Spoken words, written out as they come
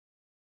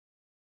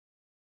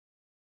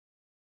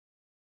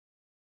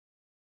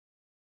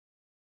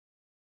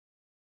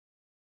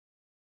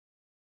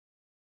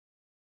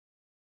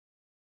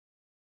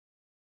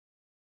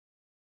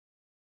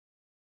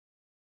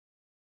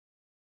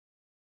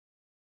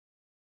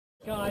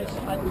Guys,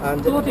 I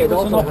thought it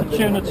was an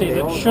opportunity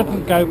that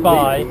shouldn't go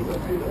by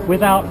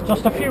without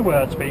just a few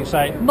words being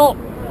said. Not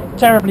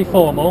terribly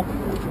formal,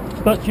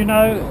 but you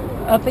know,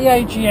 at the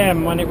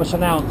AGM when it was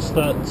announced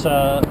that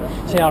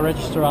TR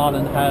Register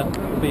Ireland had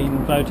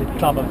been voted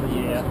Club of the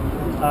Year,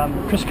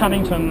 Chris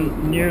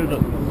Cunnington knew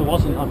that there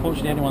wasn't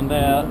unfortunately anyone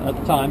there at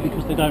the time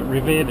because they don't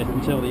reveal it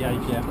until the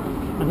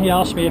AGM, and he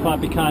asked me if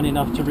I'd be kind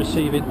enough to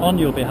receive it on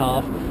your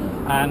behalf.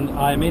 And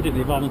I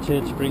immediately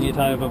volunteered to bring it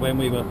over when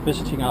we were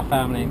visiting our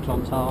family in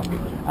Clontarf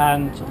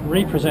and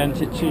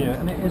represent it to you.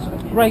 And it is a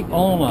great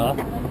honour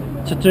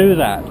to do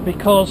that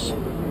because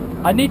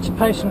I need to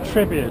pay some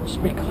tributes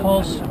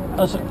because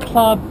as a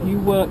club you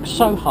work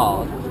so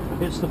hard.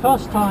 It's the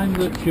first time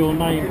that your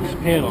name has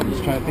appeared on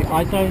this trophy.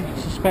 I don't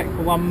suspect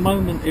for one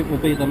moment it will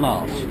be the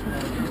last.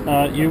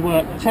 You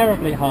worked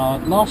terribly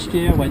hard. Last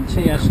year when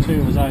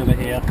TS2 was over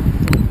here,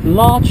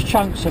 large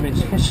chunks of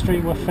its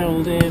history were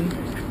filled in.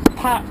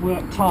 Pat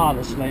worked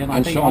tirelessly, and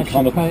I think I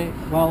should pay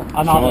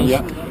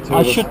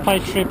I should pay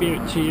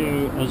tribute to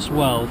you as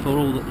well for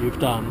all that you've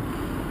done.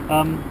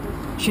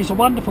 She's a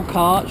wonderful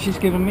car. She's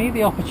given me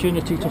the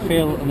opportunity to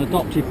feel an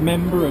adoptive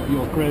member of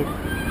your group.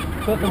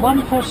 But the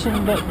one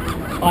person that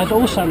I'd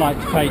also like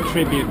to pay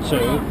tribute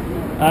to,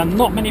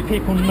 not many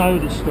people know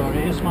this story,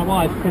 is my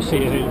wife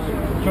Chrissy, who's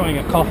enjoying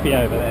a coffee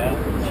over there.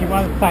 She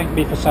won't thank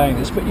me for saying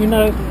this, but you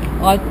know,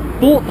 I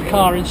bought the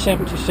car in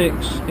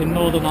 '76 in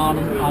Northern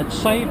Ireland. I'd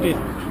saved it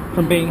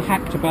from being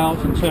hacked about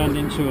and turned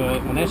into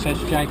an SS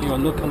Jaguar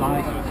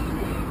look-alike.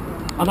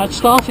 And I'd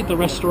started the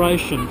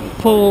restoration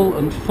full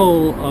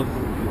of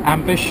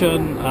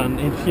ambition and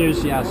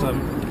enthusiasm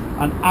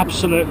and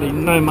absolutely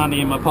no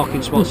money in my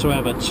pockets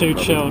whatsoever, 2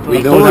 children.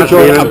 We know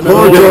that.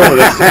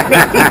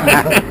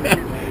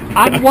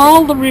 And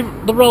while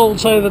the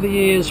roles over the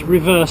years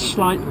reversed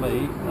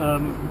slightly,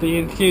 the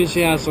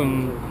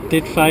enthusiasm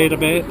did fade a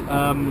bit.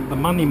 The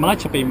money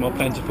might have been more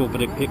plentiful,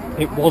 but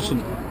it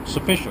wasn't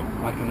sufficient,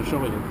 I can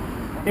assure you.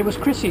 It was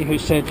Chrissy who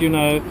said, you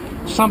know,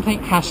 something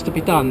has to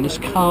be done. This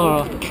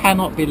car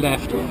cannot be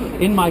left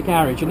in my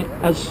garage. And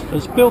as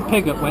Bill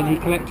Piggott, when he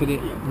collected it,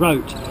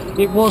 wrote,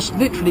 it was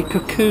literally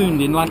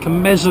cocooned in like a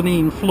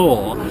mezzanine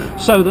floor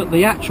so that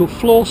the actual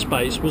floor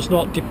space was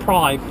not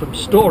deprived from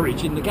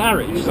storage in the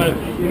garage. So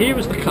here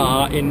was the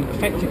car in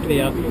effectively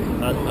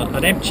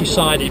an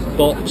empty-sided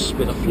box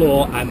with a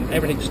floor and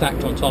everything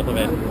stacked on top of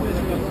it.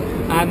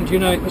 And you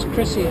know, it was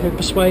Chrissy who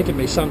persuaded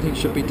me something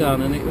should be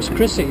done, and it was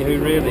Chrissy who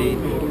really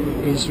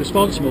is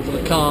responsible for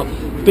the car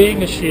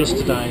being as she is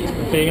today,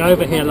 being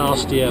over here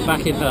last year,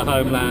 back in her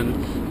homeland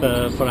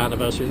for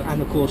anniversaries,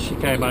 and of course she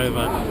came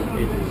over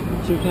in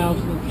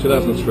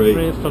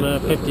 2003 for the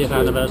 50th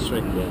anniversary.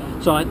 Yeah.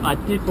 So I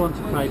did want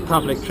to pay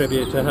public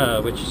tribute to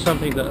her, which is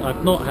something that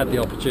I've not had the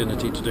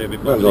opportunity to do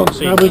before. Well done.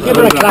 So we give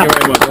her a clap.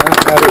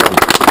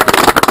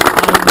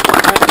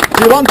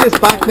 Do you want this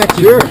back next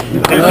year?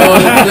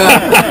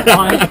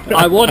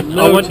 I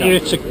want you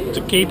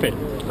to keep it.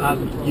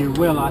 You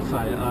will, I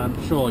say. I'm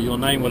sure your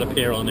name will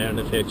appear on there in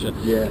the future.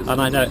 Yes.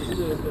 And I know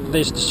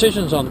these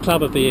decisions on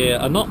Club of the Year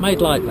are not made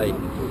lightly.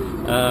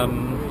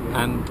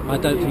 And I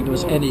don't think there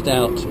was any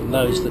doubt in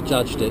those that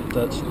judged it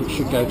that it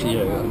should go to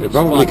you. It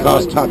probably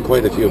cost Todd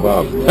quite a few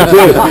bob.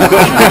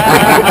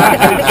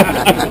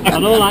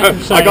 And all I can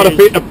say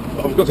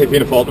I was going to say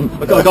Peter Fulton.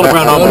 I got a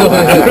brown envelope.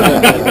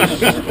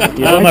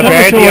 You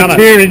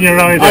tear in your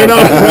eyes. I know.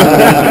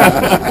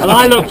 And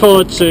I look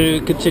forward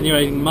to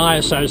continuing my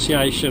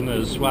association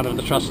as one of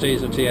the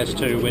trustees of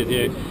TS2 with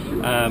you.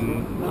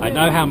 I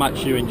know how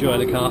much you enjoy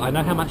the car. I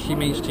know how much she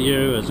means to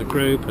you as a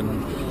group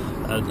and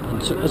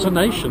as a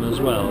nation as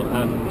well.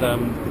 And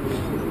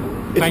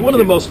it's one of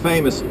the most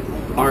famous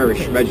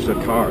Irish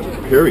registered cars,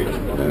 period.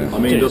 I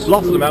mean, there's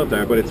lots of them out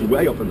there, but it's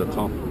way up in the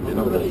top, you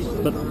know.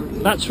 But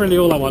that's really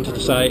all I wanted to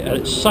say.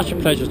 It's such a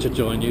pleasure to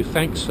join you.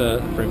 Thanks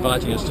for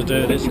inviting us to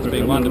do this. It's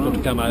been wonderful to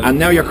come over. And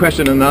now your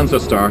question and answer,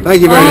 Star.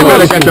 Thank you very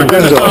much.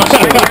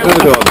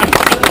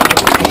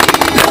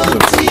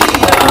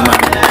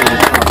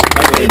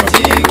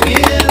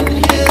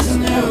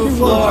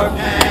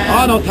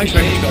 Oh no, thanks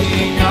very much,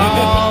 guys.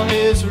 All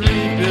his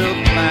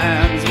rebuild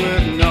plans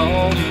with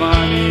no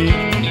money.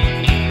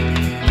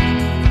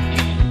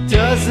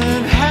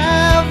 Doesn't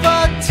have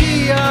a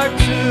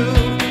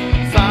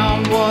TR2.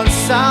 Found one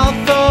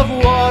south of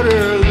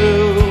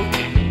Waterloo.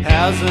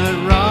 Hasn't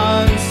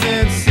run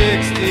since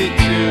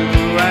 '62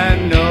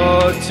 and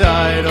no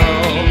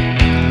title.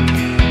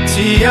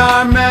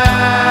 TR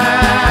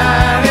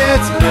man,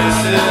 it's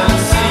missing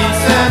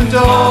seats and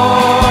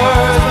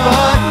doors,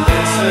 but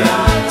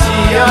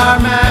TR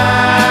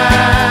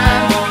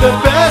man, the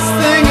best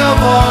thing of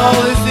all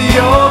is the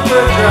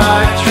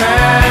overdrive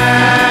trans.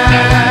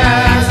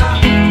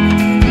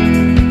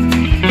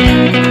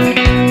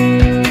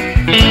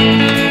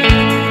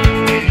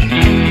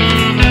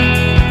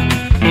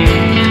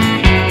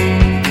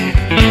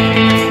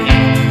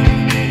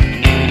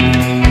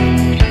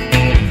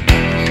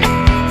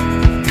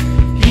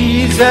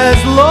 He's as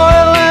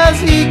loyal as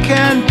he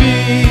can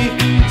be,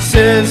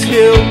 says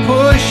he'll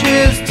push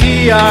his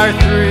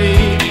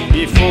TR3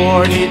 before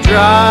Ford, he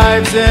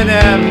drives an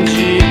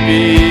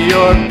MGB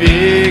or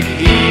big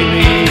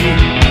Healy.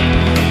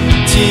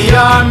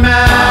 TR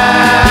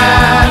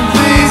man,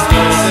 please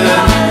listen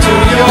to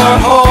your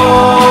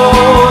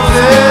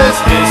hoses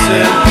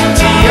hissing.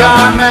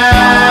 TR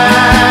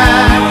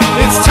man,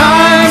 it's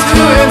time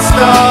to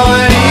install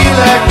an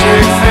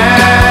electric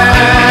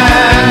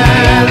fan.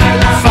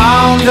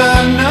 Found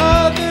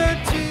another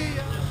TR.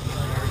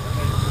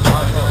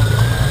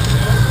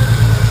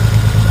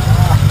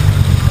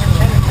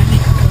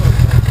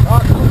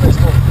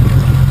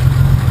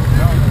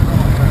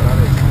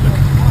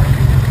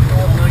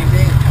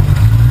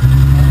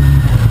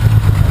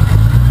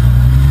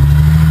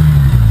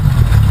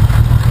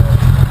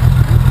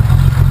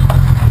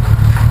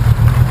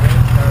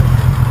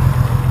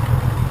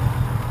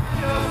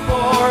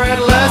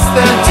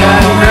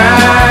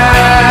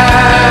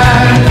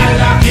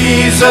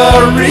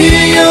 A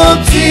real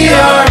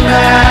TR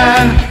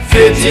man,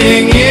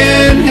 fitting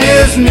in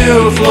his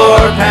new floor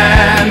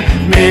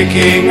pan,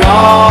 making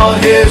all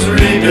his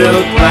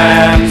rebuild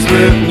plans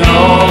with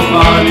no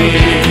money.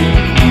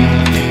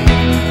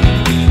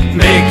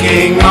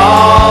 Making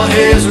all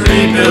his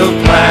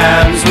rebuild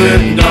plans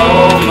with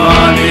no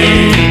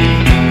money.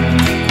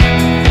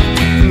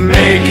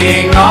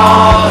 Making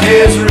all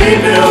his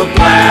rebuild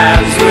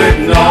plans with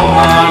no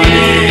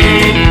money.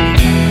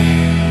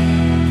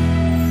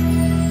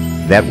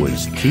 That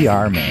was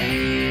TR Man.